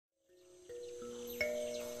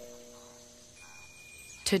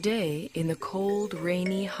Today, in the cold,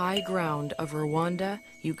 rainy, high ground of Rwanda,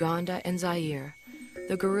 Uganda, and Zaire,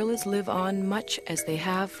 the gorillas live on much as they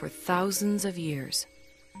have for thousands of years.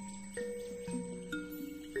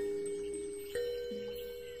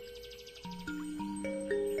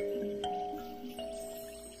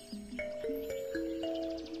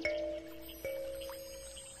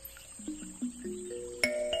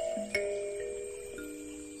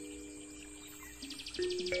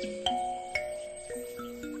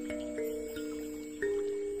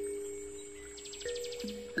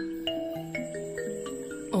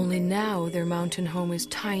 Only now their mountain home is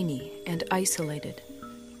tiny and isolated,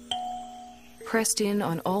 pressed in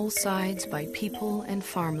on all sides by people and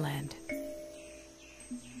farmland.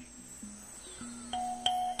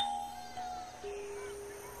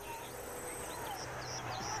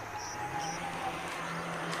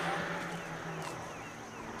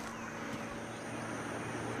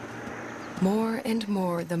 More and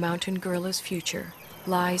more, the mountain gorilla's future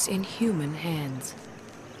lies in human hands.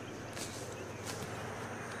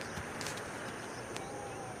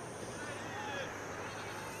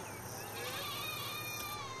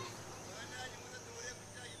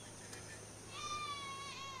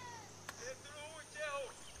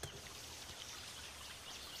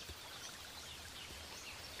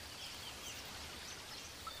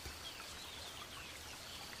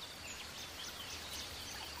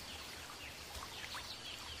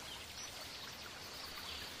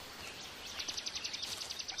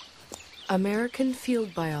 American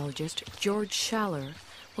field biologist George Schaller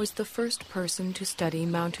was the first person to study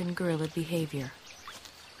mountain gorilla behavior.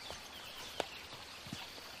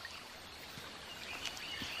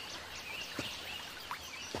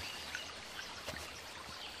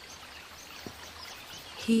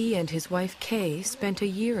 He and his wife Kay spent a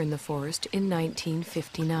year in the forest in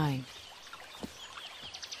 1959.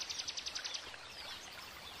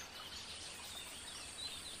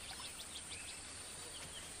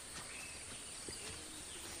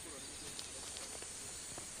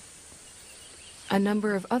 A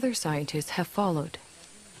number of other scientists have followed.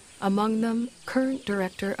 Among them, current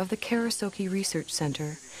director of the Karasoke Research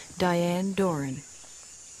Center, Diane Doran.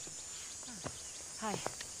 Hi.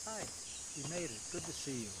 Hi. You made it. Good to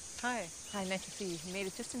see you. Hi. Hi, nice to see you. You made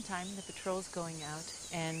it just in time. The patrol's going out,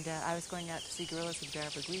 and I was going out to see gorillas with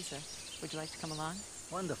Virunga. Would you like to come along?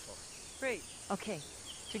 Wonderful. Great. Okay.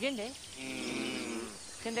 Tugende.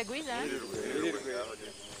 Tugende Guiza.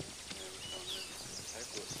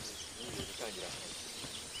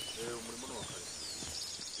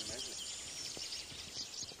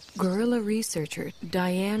 Gorilla researcher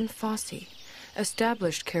Diane Fossey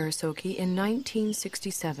established Karasoke in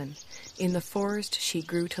 1967 in the forest she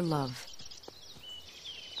grew to love.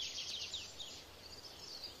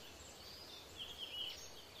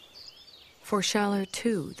 For Schaller,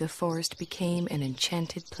 too, the forest became an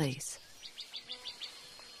enchanted place.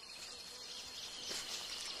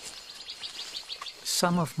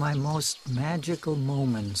 Some of my most magical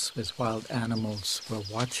moments with wild animals were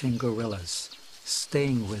watching gorillas,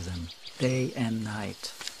 staying with them day and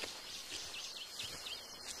night.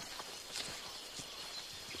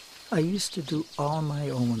 I used to do all my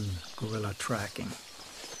own gorilla tracking.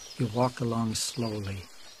 You walk along slowly,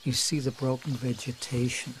 you see the broken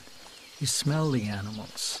vegetation, you smell the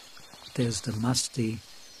animals. There's the musty,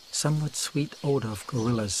 somewhat sweet odor of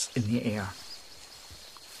gorillas in the air.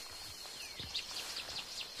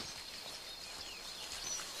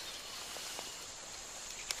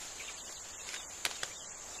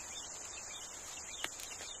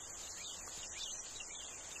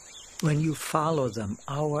 When you follow them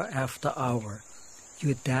hour after hour, you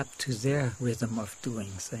adapt to their rhythm of doing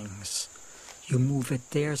things. You move at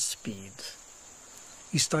their speed.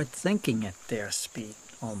 You start thinking at their speed,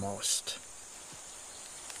 almost.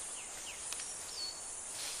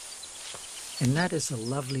 And that is a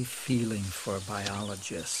lovely feeling for a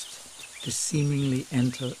biologist, to seemingly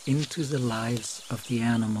enter into the lives of the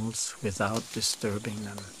animals without disturbing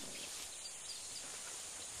them.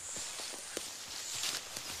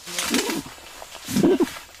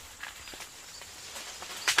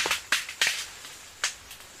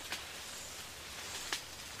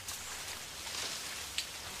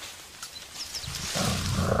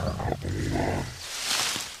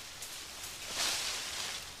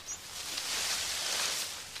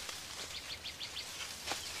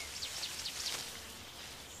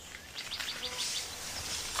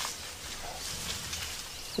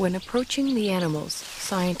 When approaching the animals,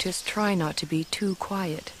 scientists try not to be too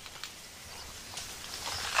quiet.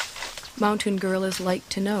 Mountain gorillas like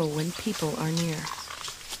to know when people are near.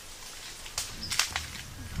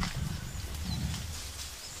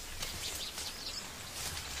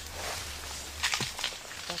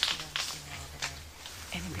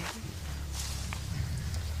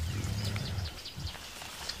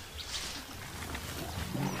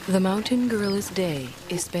 The mountain gorilla's day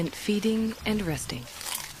is spent feeding and resting.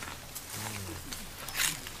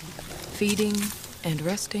 Feeding and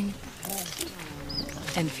resting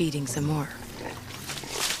and feeding some more.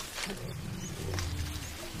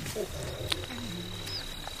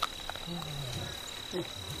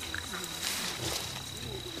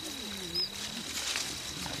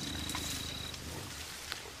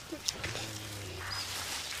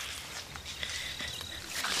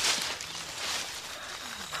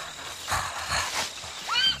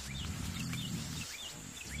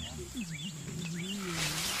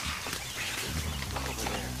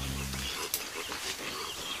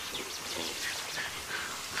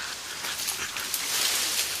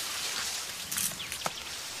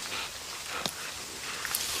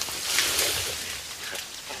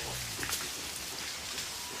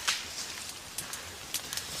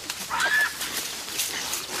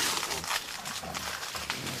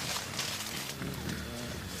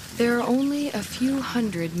 There are only a few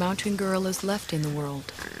hundred mountain gorillas left in the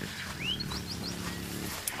world.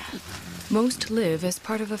 Most live as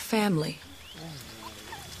part of a family.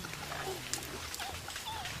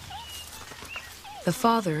 The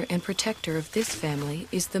father and protector of this family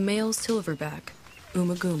is the male silverback,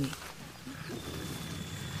 Umagumi.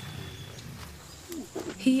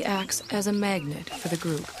 He acts as a magnet for the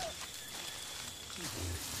group.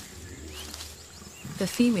 The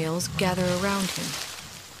females gather around him.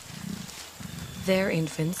 Their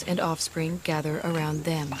infants and offspring gather around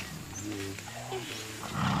them.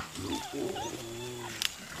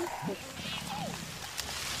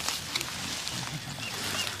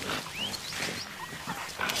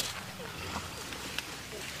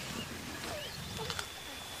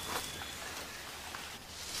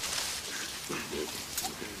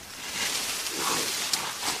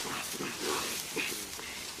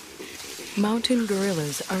 Mountain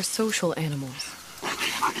gorillas are social animals.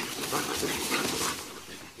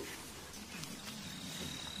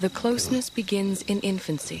 The closeness begins in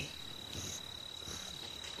infancy.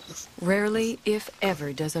 Rarely, if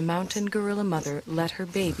ever, does a mountain gorilla mother let her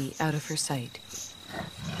baby out of her sight.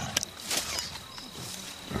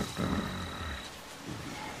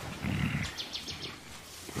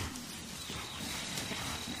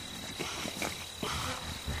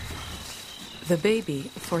 The baby,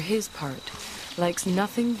 for his part, likes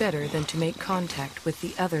nothing better than to make contact with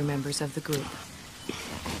the other members of the group.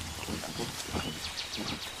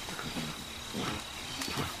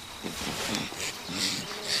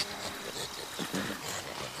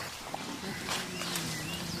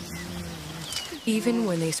 Even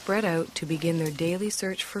when they spread out to begin their daily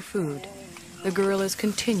search for food, the gorillas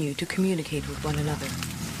continue to communicate with one another.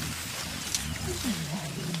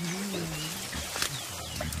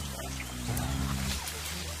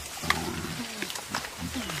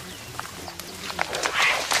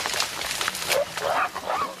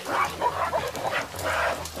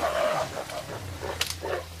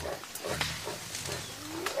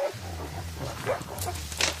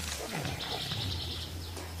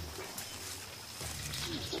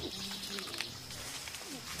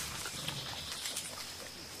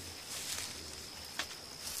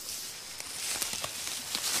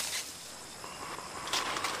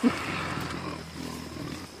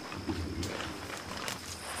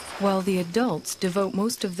 While the adults devote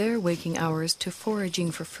most of their waking hours to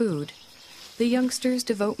foraging for food, the youngsters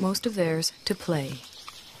devote most of theirs to play.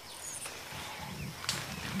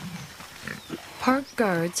 Park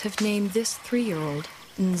guards have named this 3-year-old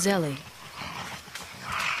Nzeli.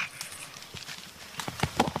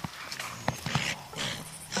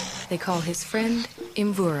 They call his friend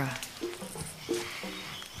Imvura.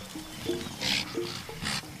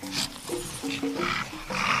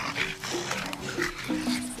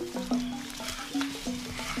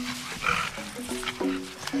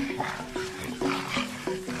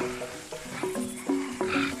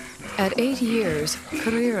 At 8 years,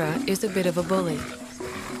 Karira is a bit of a bully.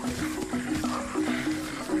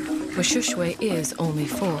 Mashushwe is only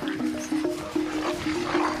 4.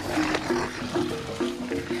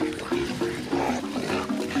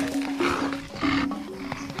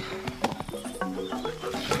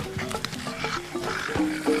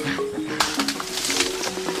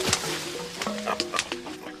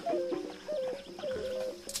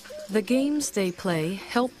 The games they play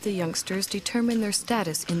help the youngsters determine their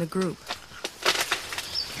status in the group.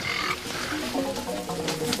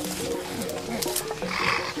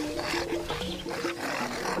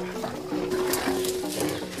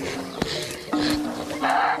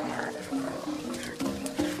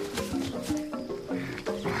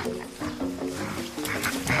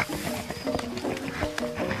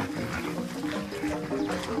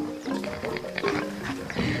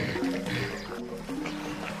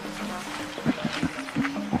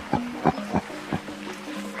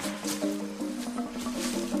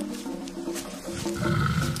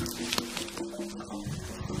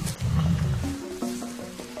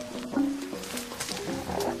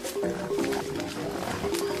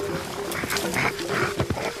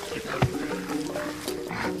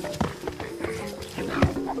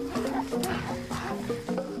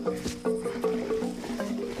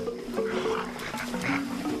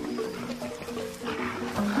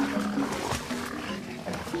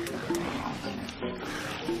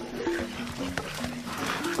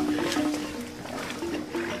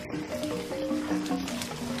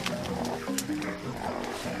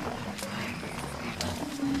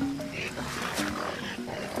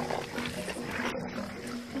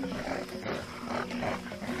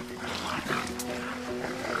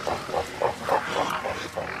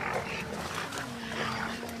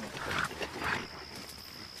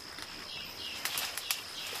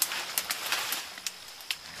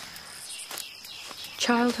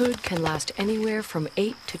 Childhood can last anywhere from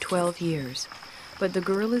 8 to 12 years, but the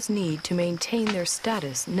gorillas' need to maintain their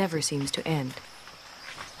status never seems to end.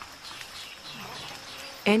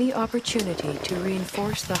 Any opportunity to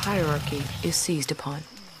reinforce the hierarchy is seized upon.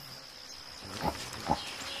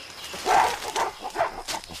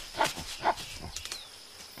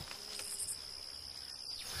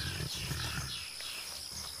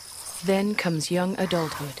 Then comes young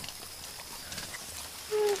adulthood.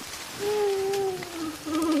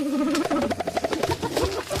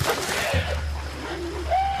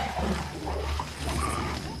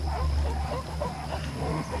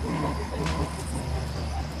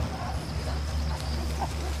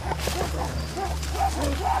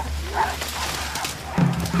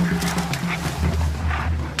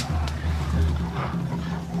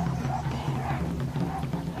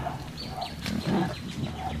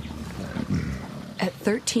 At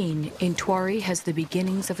 13, Ntwari has the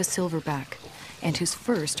beginnings of a silverback and his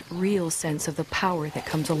first real sense of the power that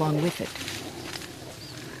comes along with it.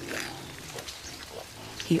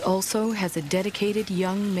 He also has a dedicated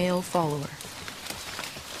young male follower.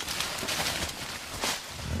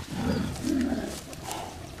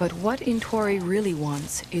 But what Ntwari really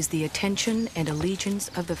wants is the attention and allegiance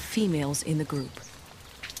of the females in the group.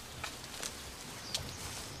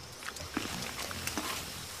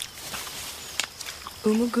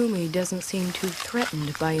 Umugumi doesn't seem too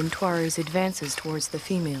threatened by Ntwari's advances towards the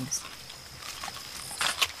females.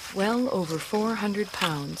 Well over 400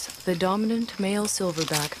 pounds, the dominant male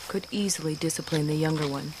silverback could easily discipline the younger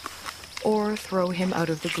one, or throw him out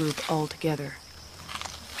of the group altogether.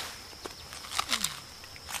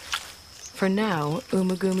 For now,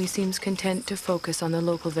 Umugumi seems content to focus on the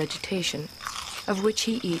local vegetation, of which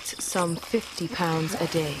he eats some 50 pounds a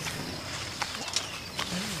day.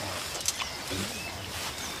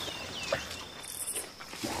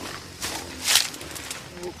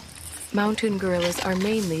 Mountain gorillas are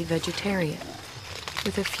mainly vegetarian,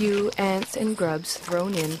 with a few ants and grubs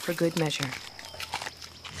thrown in for good measure.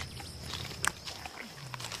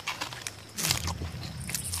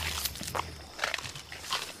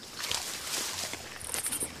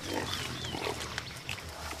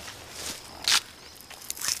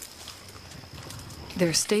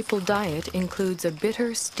 Their staple diet includes a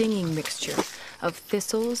bitter, stinging mixture of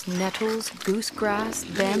thistles, nettles, goosegrass,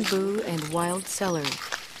 bamboo, and wild celery.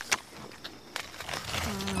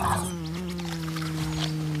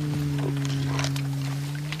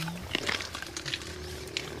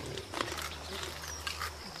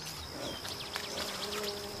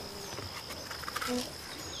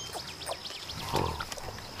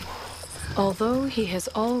 Although he has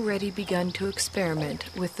already begun to experiment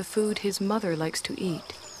with the food his mother likes to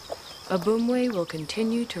eat, Abumwe will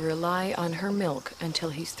continue to rely on her milk until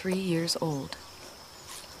he's 3 years old.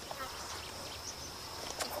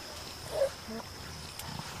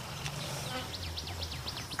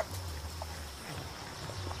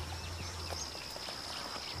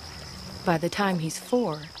 By the time he's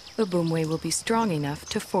 4, Abumwe will be strong enough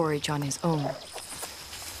to forage on his own.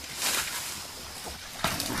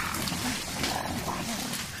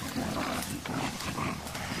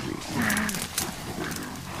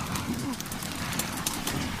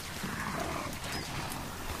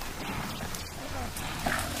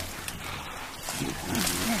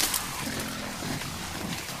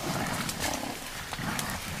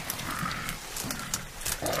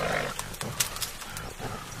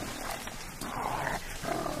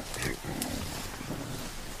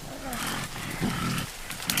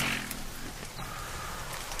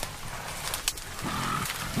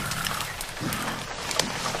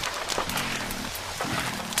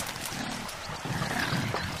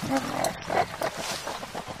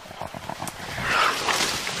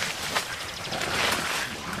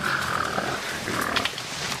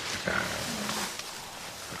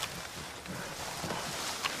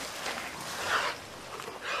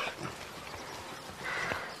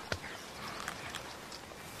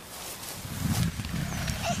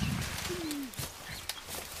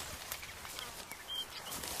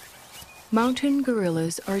 Mountain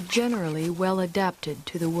gorillas are generally well adapted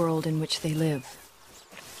to the world in which they live.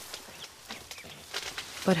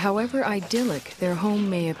 But however idyllic their home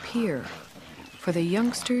may appear, for the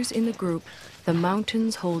youngsters in the group, the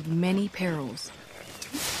mountains hold many perils.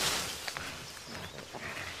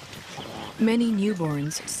 Many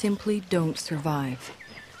newborns simply don't survive.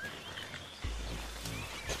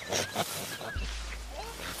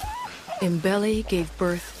 Mbele gave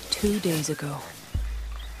birth 2 days ago.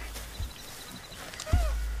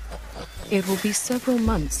 It will be several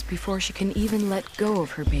months before she can even let go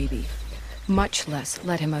of her baby, much less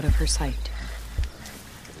let him out of her sight.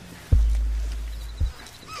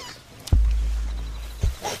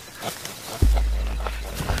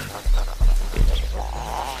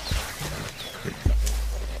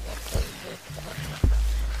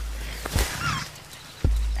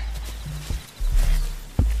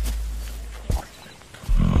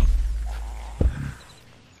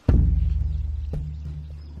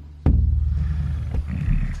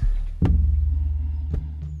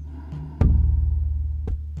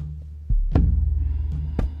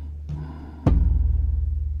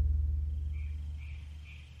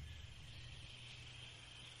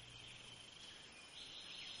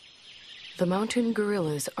 the mountain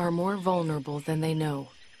gorillas are more vulnerable than they know.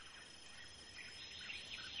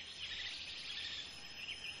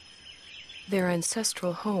 Their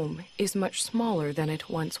ancestral home is much smaller than it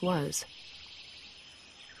once was.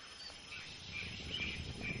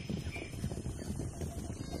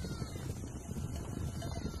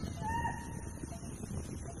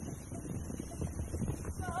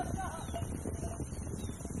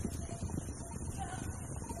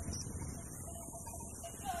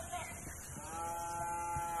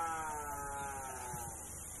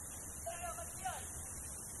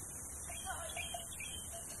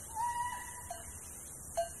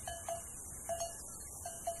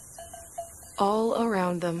 All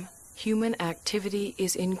around them, human activity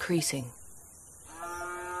is increasing.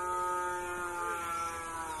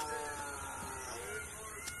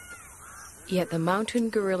 Yet the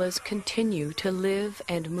mountain gorillas continue to live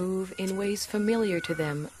and move in ways familiar to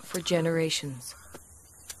them for generations.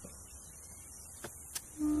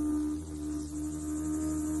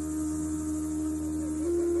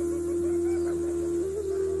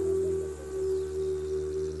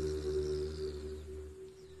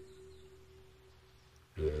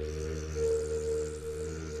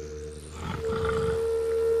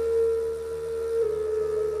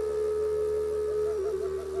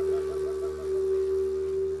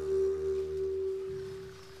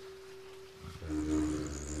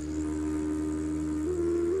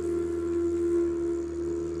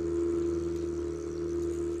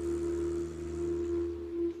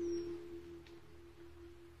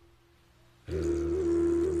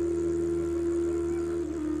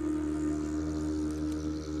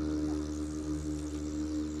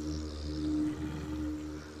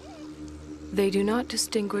 They do not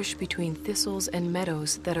distinguish between thistles and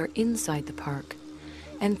meadows that are inside the park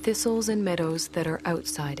and thistles and meadows that are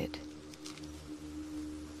outside it.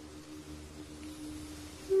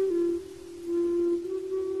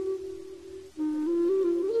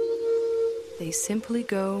 They simply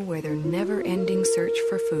go where their never-ending search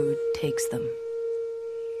for food takes them.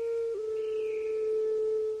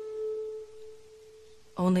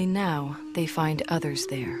 Only now they find others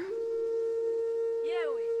there.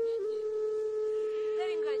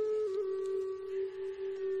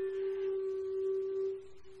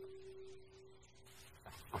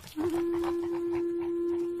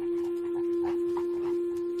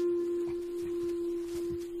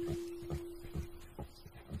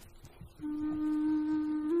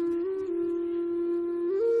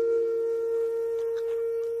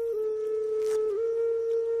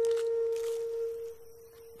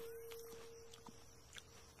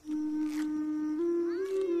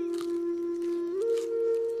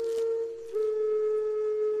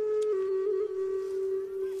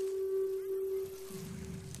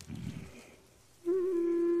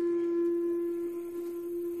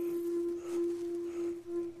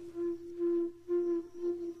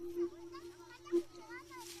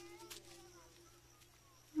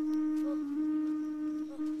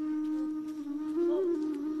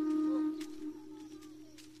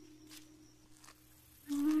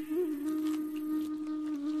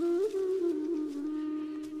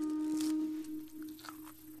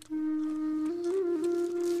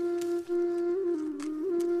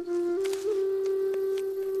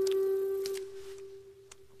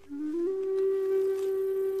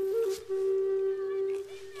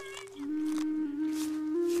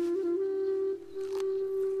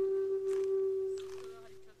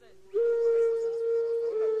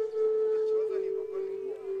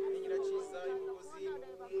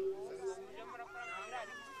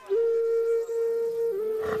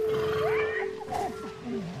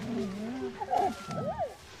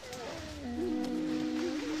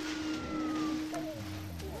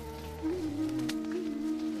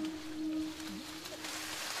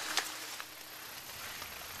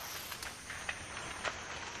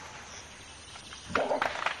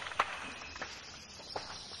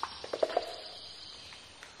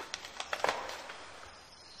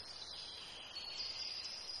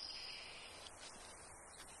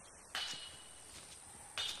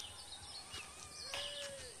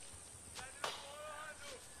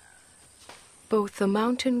 Both the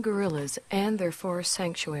mountain gorillas and their forest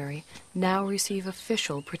sanctuary now receive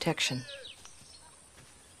official protection.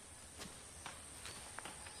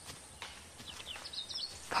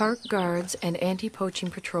 Park guards and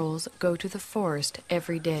anti-poaching patrols go to the forest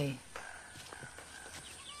every day.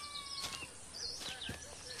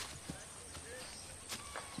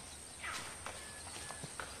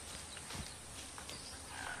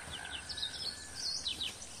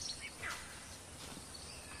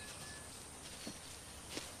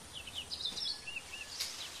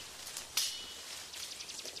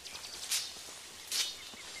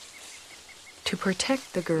 To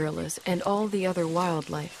protect the gorillas and all the other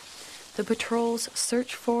wildlife, the patrols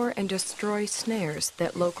search for and destroy snares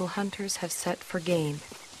that local hunters have set for game.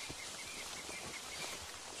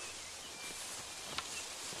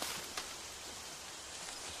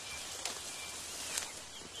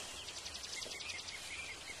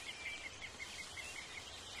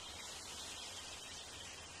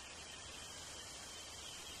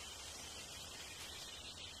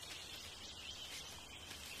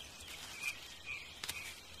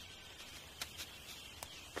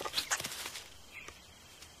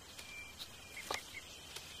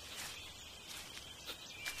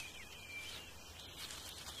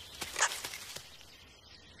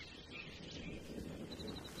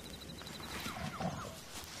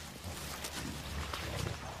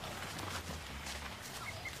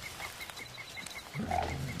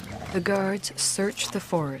 The guards search the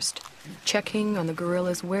forest, checking on the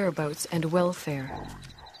gorillas' whereabouts and welfare.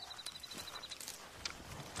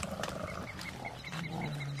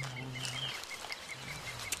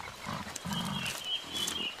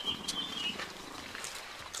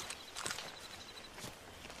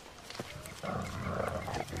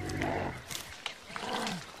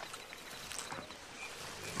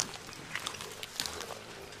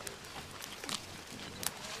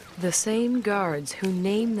 The same guards who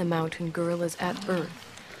name the mountain gorillas at birth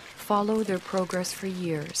follow their progress for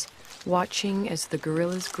years, watching as the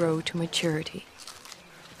gorillas grow to maturity.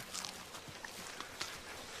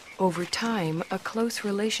 Over time, a close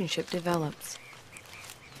relationship develops,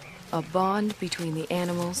 a bond between the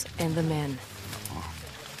animals and the men.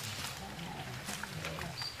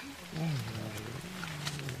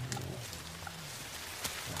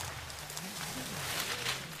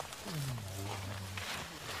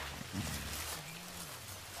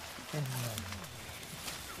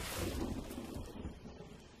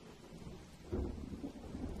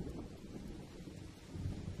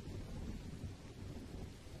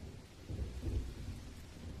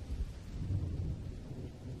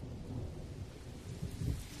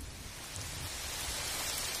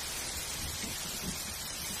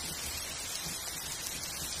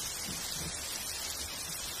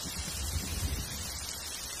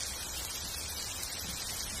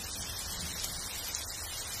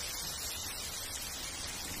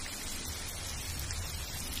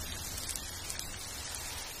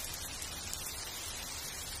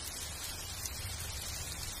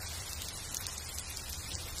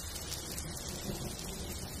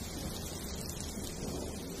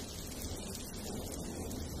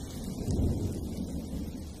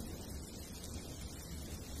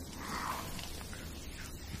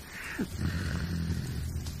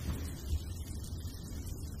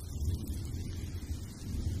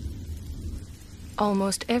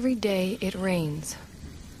 Almost every day it rains.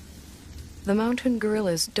 The mountain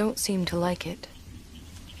gorillas don't seem to like it.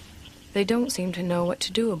 They don't seem to know what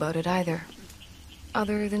to do about it either,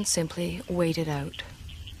 other than simply wait it out.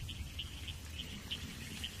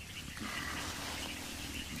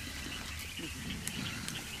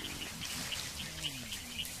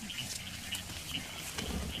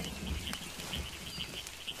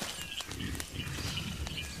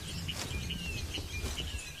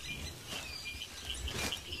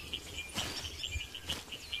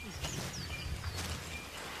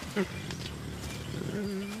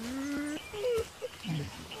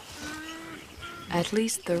 At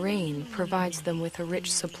least the rain provides them with a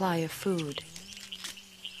rich supply of food.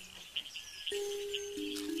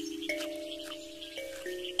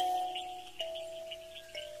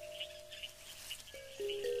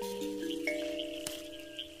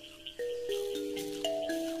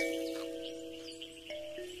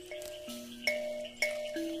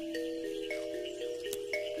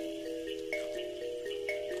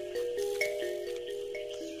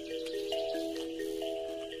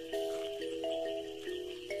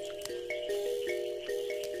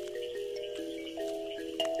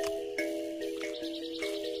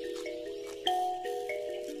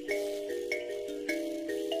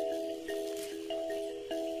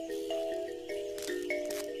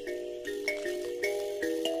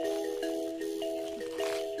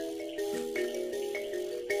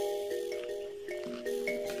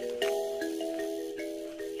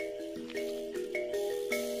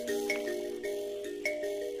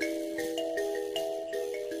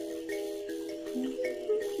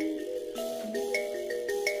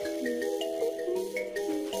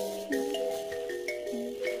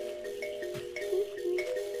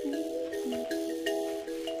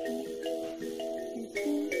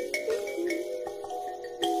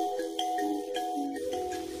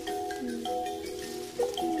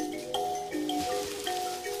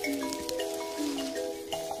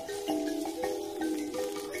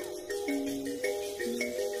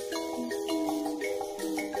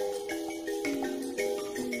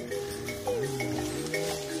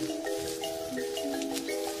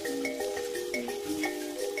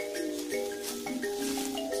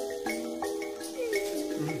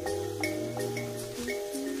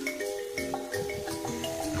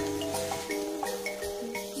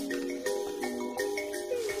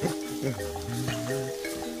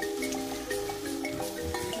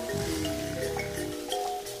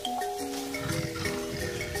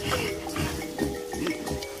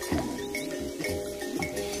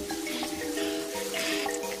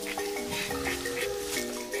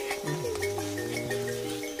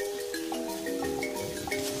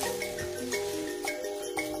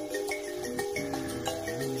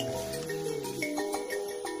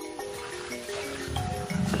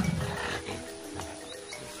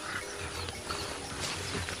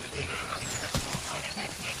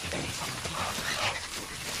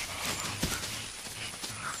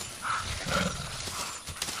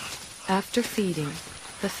 After feeding,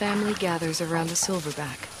 the family gathers around the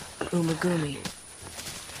silverback, Umagumi.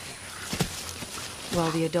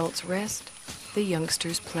 While the adults rest, the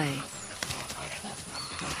youngsters play.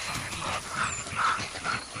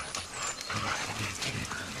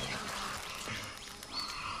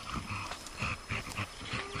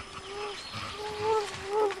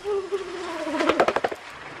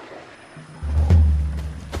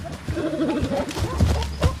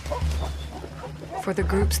 For the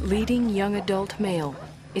group's leading young adult male,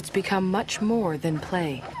 it's become much more than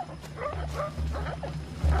play.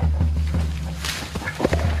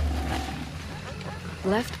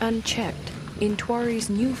 Left unchecked, Intwari's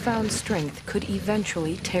newfound strength could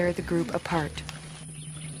eventually tear the group apart.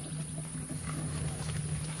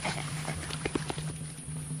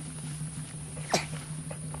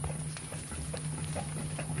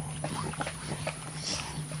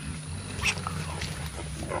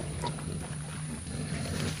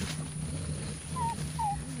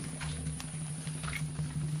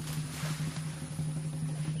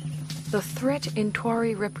 The threat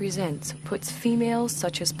Intwari represents puts females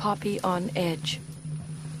such as Poppy on edge.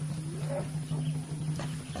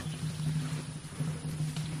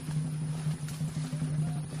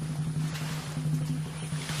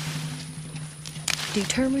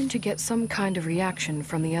 Determined to get some kind of reaction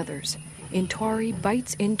from the others, Intwari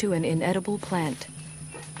bites into an inedible plant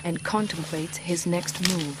and contemplates his next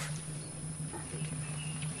move.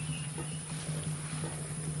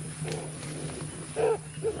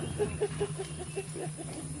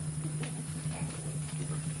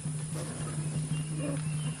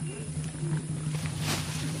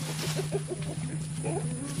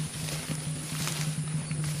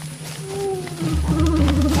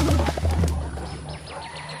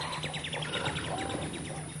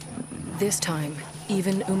 This time,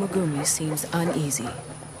 even Umagumi seems uneasy.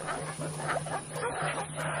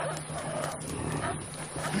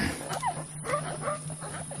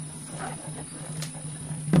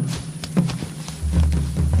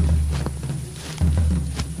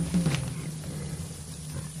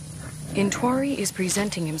 Intwari is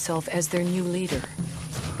presenting himself as their new leader,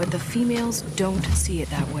 but the females don't see it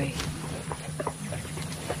that way.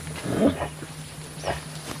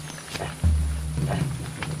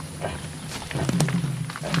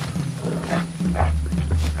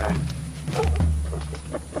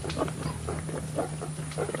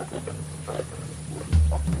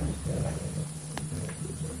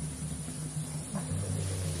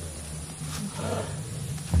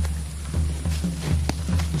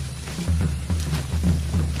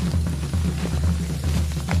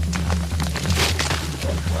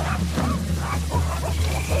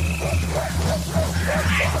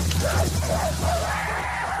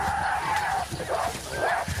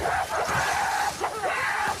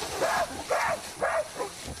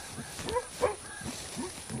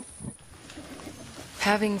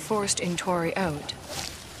 Having forced Intwari out,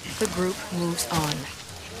 the group moves on.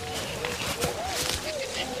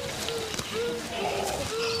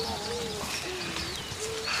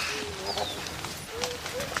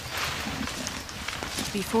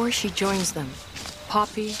 Before she joins them,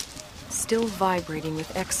 Poppy, still vibrating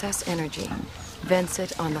with excess energy, vents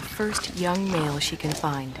it on the first young male she can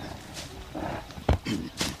find.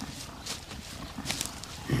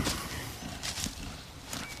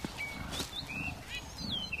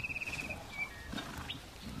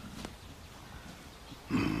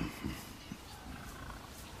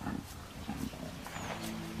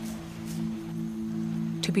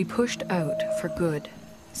 To be pushed out for good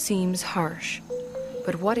seems harsh,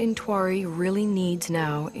 but what Intwari really needs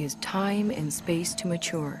now is time and space to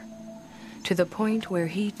mature, to the point where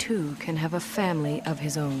he too can have a family of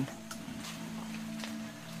his own.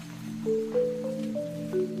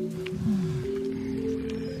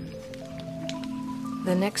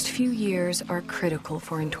 The next few years are critical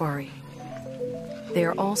for Intwari. They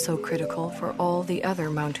are also critical for all the other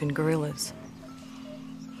mountain gorillas.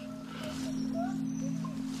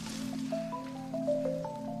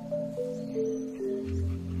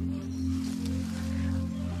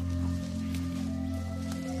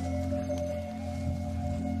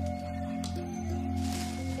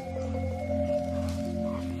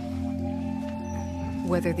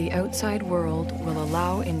 Whether the outside world will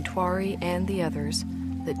allow Ntwari and the others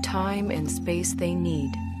the time and space they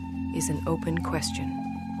need is an open question.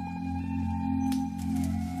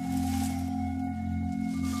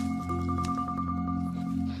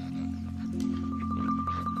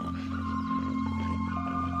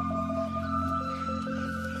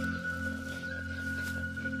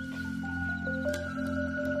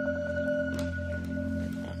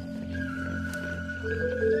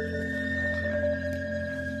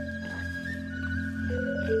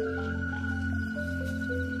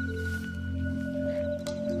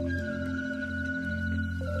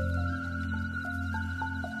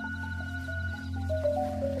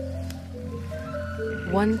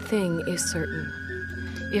 One thing is certain.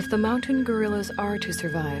 If the mountain gorillas are to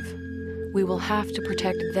survive, we will have to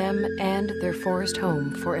protect them and their forest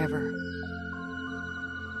home forever.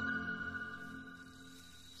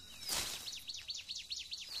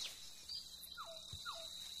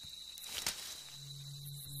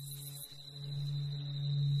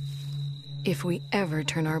 If we ever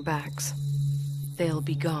turn our backs, they'll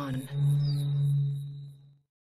be gone.